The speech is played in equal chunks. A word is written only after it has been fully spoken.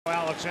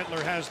Alex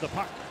Edler has the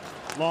puck.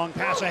 Long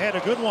pass ahead,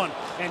 a good one.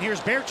 And here's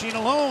Baertschi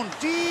alone.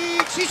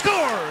 Deeks, he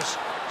scores!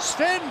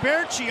 Sven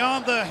Baertschi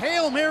on the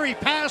Hail Mary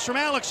pass from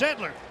Alex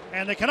Edler.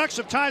 And the Canucks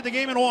have tied the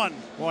game in one.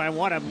 Boy,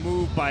 what a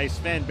move by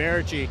Sven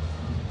Baertschi.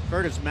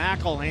 Curtis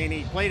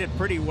McElhinney played it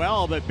pretty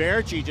well, but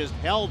Baertschi just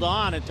held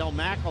on until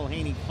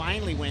McElhinney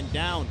finally went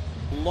down.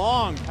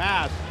 Long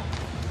pass.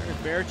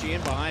 There's Baertschi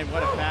in behind,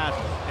 what a pass.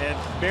 And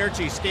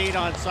Baertschi stayed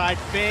on side,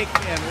 fake,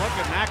 and look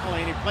at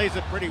McElhinney, plays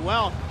it pretty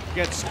well.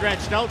 Gets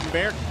stretched out,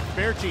 and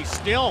Baertschi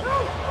still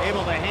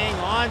able to hang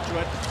on to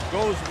it.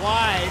 Goes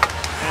wide,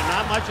 and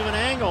not much of an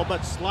angle,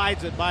 but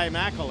slides it by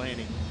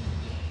McElhinney.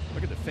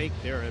 Look at the fake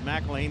there, and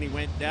McElhinney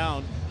went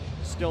down,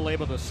 still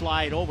able to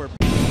slide over.